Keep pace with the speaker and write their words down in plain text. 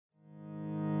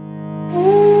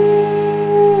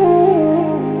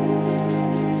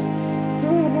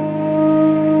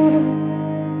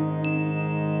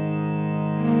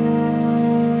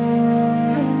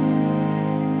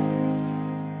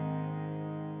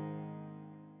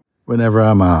Whenever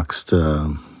I'm asked,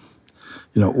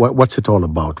 what's it all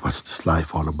about? What's this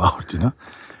life all about?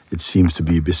 It seems to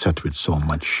be beset with so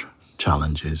much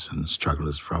challenges and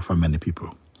struggles for many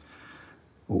people.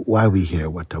 Why are we here?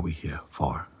 What are we here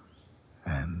for?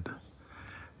 And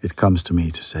it comes to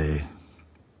me to say,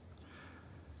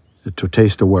 to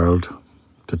taste the world,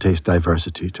 to taste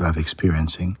diversity, to have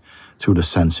experiencing through the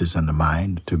senses and the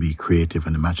mind, to be creative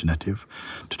and imaginative,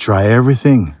 to try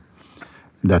everything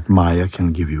that Maya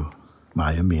can give you.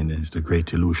 Maya means the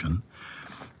great illusion.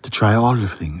 To try all the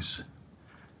things.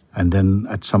 And then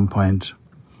at some point,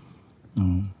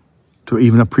 to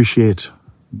even appreciate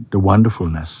the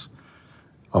wonderfulness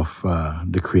of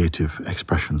the creative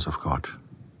expressions of God.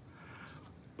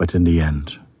 But in the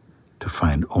end, to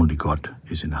find only God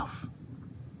is enough.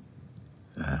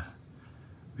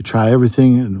 We try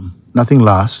everything and nothing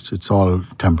lasts. It's all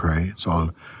temporary. It's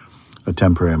all a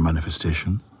temporary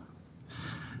manifestation.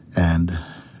 And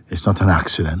it's not an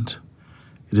accident.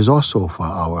 It is also for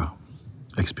our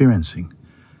experiencing.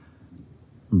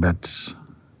 But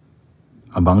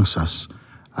amongst us,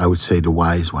 I would say the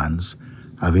wise ones,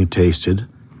 having tasted,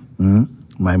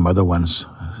 my mother once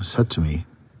said to me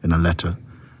in a letter,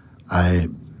 I've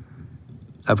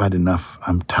had enough.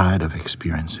 I'm tired of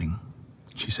experiencing,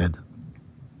 she said.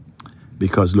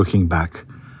 Because looking back,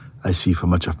 I see for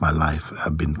much of my life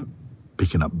I've been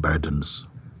picking up burdens,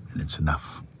 and it's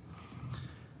enough.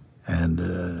 And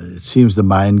it seems the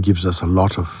mind gives us a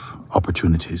lot of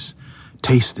opportunities.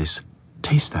 Taste this,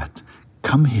 taste that,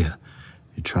 come here.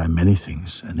 You try many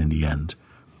things, and in the end,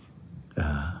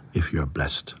 if you're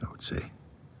blessed, I would say,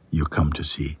 you come to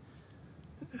see,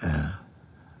 I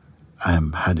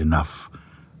have had enough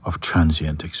of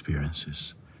transient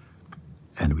experiences,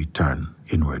 and we turn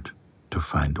inward to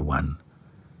find the one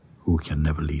who can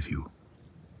never leave you.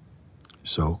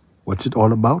 So, what's it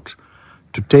all about?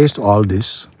 To taste all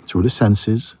this through the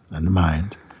senses and the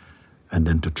mind, and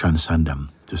then to transcend them,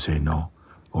 to say, no,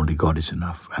 only God is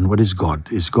enough. And what is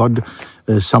God? Is God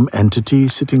some entity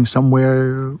sitting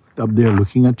somewhere up there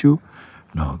looking at you?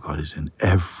 No, God is in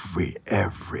every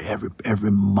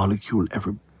molecule,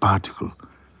 every particle,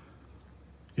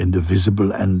 in the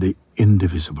visible and the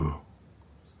indivisible.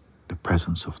 The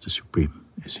presence of the Supreme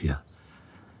is here.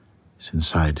 It's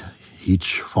inside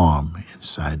each form,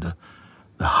 inside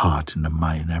the heart and the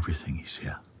mind, everything is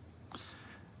here.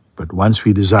 But once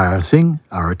we desire a thing,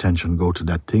 our attention goes to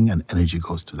that thing and energy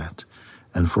goes to that.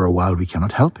 And for a while we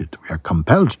cannot help it. We are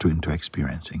compelled into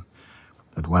experiencing.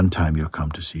 At one time you'll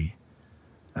come to see,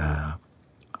 I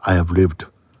have lived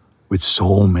with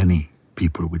so many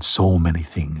people, with so many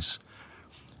things.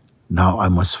 Now I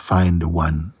must find the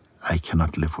one I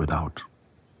cannot live without.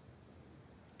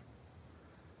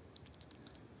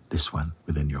 This one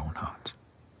within your own heart.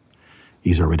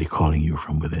 He's already calling you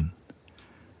from within.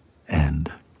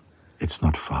 And it's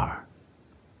not far.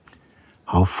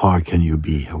 How far can you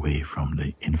be away from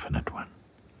the infinite one?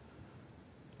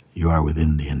 You are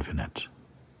within the infinite,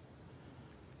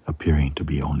 appearing to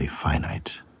be only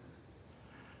finite.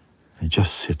 And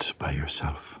just sit by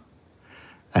yourself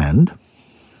and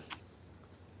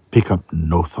pick up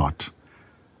no thought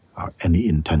or any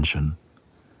intention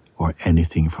or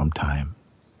anything from time,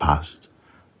 past,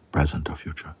 present, or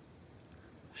future.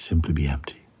 Simply be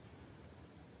empty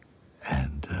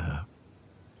and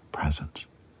present.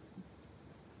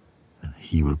 And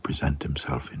he will present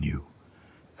himself in you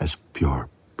as pure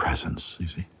presence, you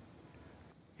see.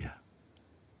 Yeah.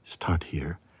 Start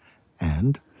here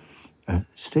and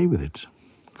stay with it.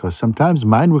 Because sometimes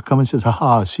mind will come and says,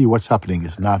 see what's happening,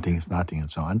 it's nothing,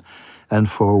 and so on. And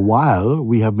for a while,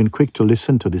 we have been quick to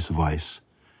listen to this voice.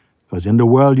 Because in the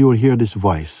world, you will hear this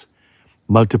voice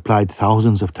multiplied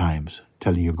thousands of times,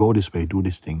 telling you, go this way, do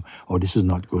this thing, or this is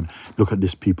not good, look at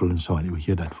these people, and so on. You will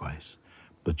hear that voice.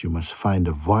 But you must find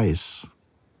a voice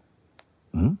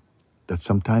that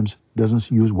sometimes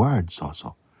doesn't use words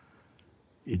also.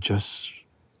 It just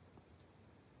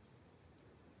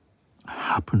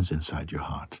happens inside your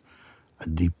heart, a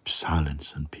deep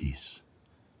silence and peace.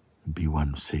 Be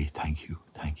one, say thank you,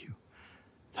 thank you,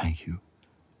 thank you.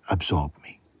 Absorb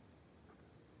me.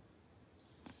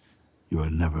 You will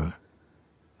never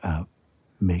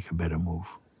make a better move.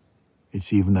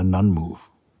 It's even a non-move.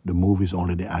 The move is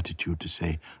only the attitude to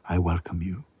say, I welcome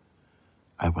you.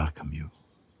 I welcome you.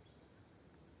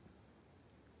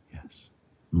 Yes.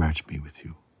 Merge me with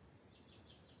you.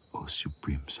 O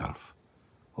Supreme Self.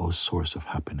 O Source of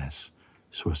happiness,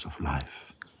 Source of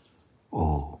life.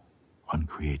 O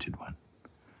Uncreated One.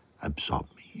 Absorb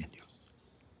me in you.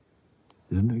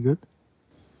 Isn't it good?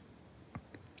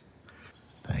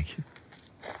 Thank you.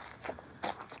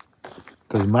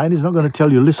 Because mind is not going to tell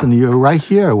you, listen, you're right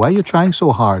here. Why are you trying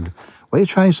so hard? Why are you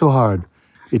trying so hard?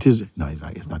 It is, no,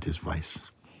 it's not his voice.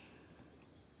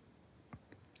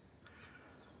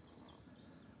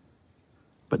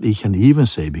 But he can even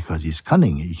say, because he's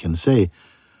cunning, he can say,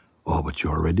 oh, but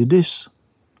you're already this.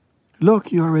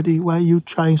 Look, you're already, why are you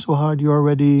trying so hard? You're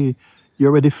already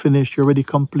finished. You're already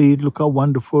complete. Look how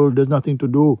wonderful. There's nothing to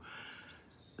do.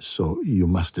 So you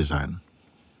must discern.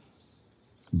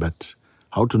 But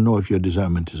how to know if your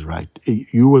discernment is right?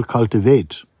 You will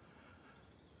cultivate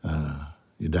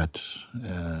that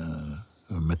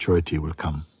maturity will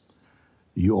come.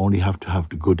 You only have to have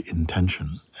the good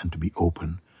intention and to be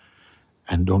open.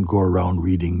 And don't go around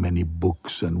reading many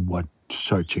books and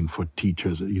searching for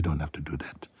teachers. You don't have to do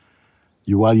that.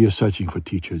 While you're searching for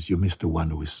teachers, you miss the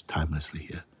one who is timelessly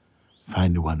here.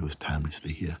 Find the one who is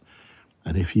timelessly here.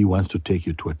 And if he wants to take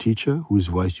you to a teacher whose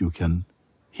voice you can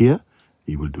hear,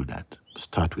 he will do that.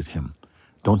 Start with him.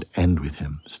 Don't end with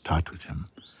him. Start with him.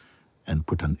 And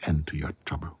put an end to your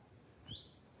trouble.